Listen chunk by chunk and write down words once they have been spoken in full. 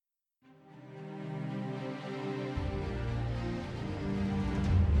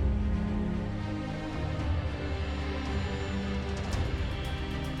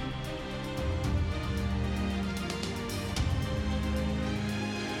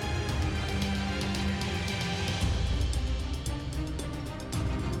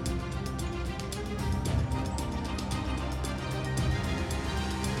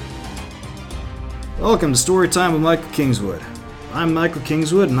Welcome to Storytime with Michael Kingswood. I'm Michael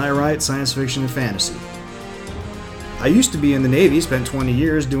Kingswood and I write science fiction and fantasy. I used to be in the Navy, spent 20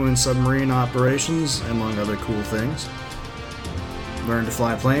 years doing submarine operations, among other cool things. Learned to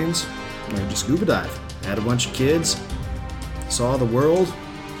fly planes, learned to scuba dive, had a bunch of kids, saw the world,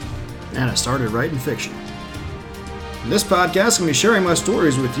 and I started writing fiction. In this podcast, I'm going to be sharing my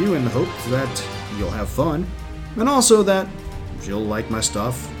stories with you in the hope that you'll have fun, and also that you'll like my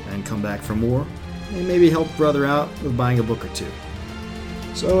stuff and come back for more, and maybe help a brother out with buying a book or two.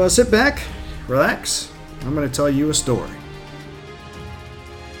 So sit back, relax, I'm going to tell you a story.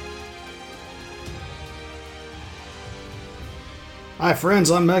 Hi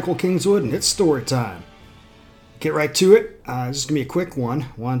friends, I'm Michael Kingswood and it's story time. Get right to it. This is going to be a quick one.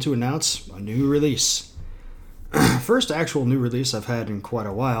 Wanted to announce a new release. First actual new release I've had in quite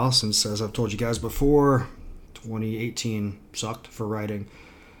a while since, as I've told you guys before, 2018 sucked for writing.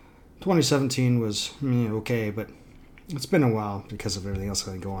 2017 was okay, but it's been a while because of everything else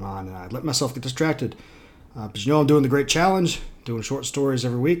going on, and I let myself get distracted. But I'm doing the Great Challenge, doing short stories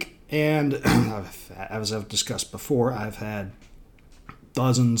every week, and as I've discussed before, I've had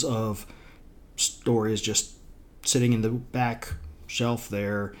dozens of stories just sitting in the back shelf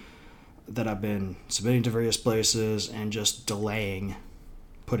there that I've been submitting to various places and just delaying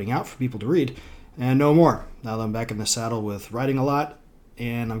putting out for people to read, and no more. Now that I'm back in the saddle with writing a lot,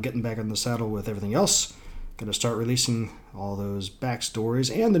 and I'm getting back in the saddle with everything else, going to start releasing all those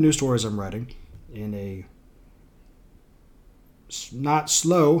backstories and the new stories I'm writing in a not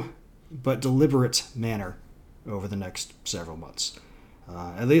slow but deliberate manner over the next several months.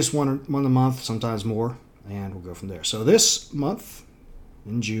 At least one a month, sometimes more, and we'll go from there. So this month,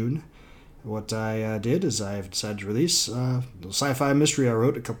 in June, what I did is I've decided to release a sci-fi mystery I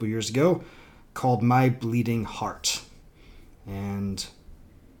wrote a couple years ago called My Bleeding Heart. And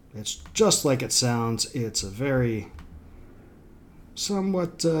it's just like it sounds. It's a very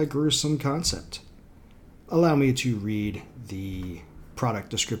somewhat gruesome concept. Allow me to read the product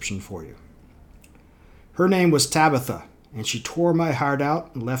description for you. Her name was Tabitha, and she tore my heart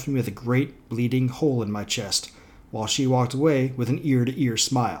out and left me with a great bleeding hole in my chest, while she walked away with an ear-to-ear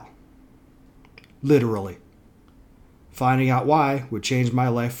smile. Literally. Finding out why would change my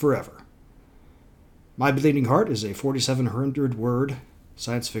life forever. My Bleeding Heart is a 4,700-word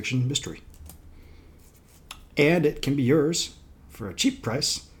science fiction mystery. And it can be yours for a cheap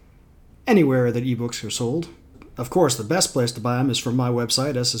price anywhere that ebooks are sold. Of course, the best place to buy them is from my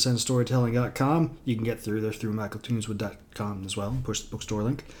website, ssnstorytelling.com. You can get through there through michaelkingswood.com as well. Push the bookstore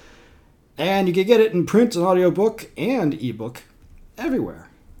link. And you can get it in print, an audiobook, and ebook everywhere,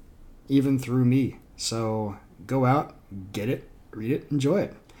 even through me. So go out, get it, read it, enjoy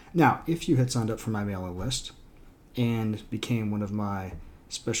it. Now, if you had signed up for my mailing list and became one of my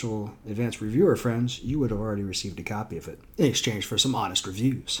special advanced reviewer friends, you would have already received a copy of it in exchange for some honest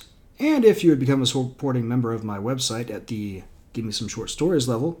reviews. And if you had become a supporting member of my website at the Give Me Some Short Stories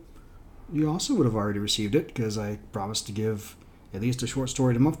level, you also would have already received it because I promised to give at least a short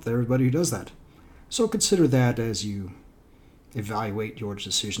story a month to everybody who does that. So consider that as you evaluate your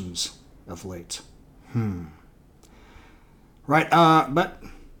decisions of late. Right, but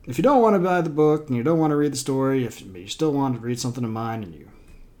if you don't want to buy the book and you don't want to read the story, if you still want to read something of mine and you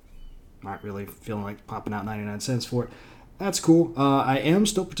aren't really feeling like popping out 99 cents for it, that's cool. I am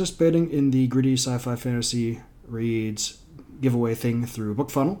still participating in the Gritty Sci-Fi Fantasy Reads giveaway thing through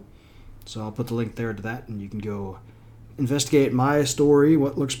BookFunnel. So I'll put the link there to that, and you can go investigate my story,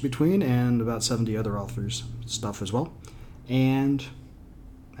 What Lurks Between, and about 70 other authors' stuff as well, and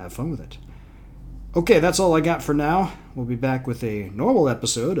have fun with it. Okay, that's all I got for now. We'll be back with a normal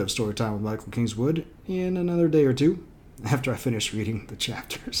episode of Storytime with Michael Kingswood in another day or two after I finish reading the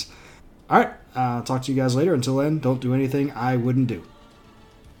chapters. Alright, I'll talk to you guys later. Until then, don't do anything I wouldn't do.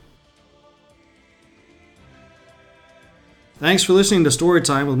 Thanks for listening to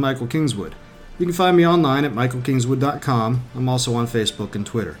Storytime with Michael Kingswood. You can find me online at michaelkingswood.com. I'm also on Facebook and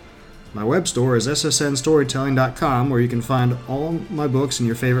Twitter. My web store is ssnstorytelling.com, where you can find all my books in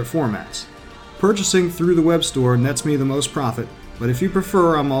your favorite formats. Purchasing through the web store nets me the most profit, but if you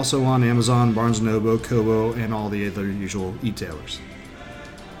prefer, I'm also on Amazon, Barnes & Noble, Kobo, and all the other usual e-tailers.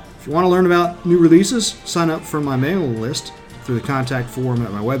 If you want to learn about new releases, sign up for my mailing list through the contact form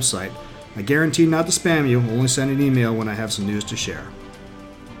at my website. I guarantee not to spam you, only send an email when I have some news to share.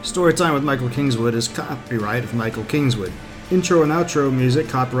 Storytime with Michael Kingswood is copyright of Michael Kingswood. Intro and outro music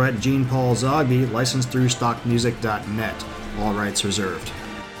copyright Gene Paul Zogby, licensed through stockmusic.net. All rights reserved.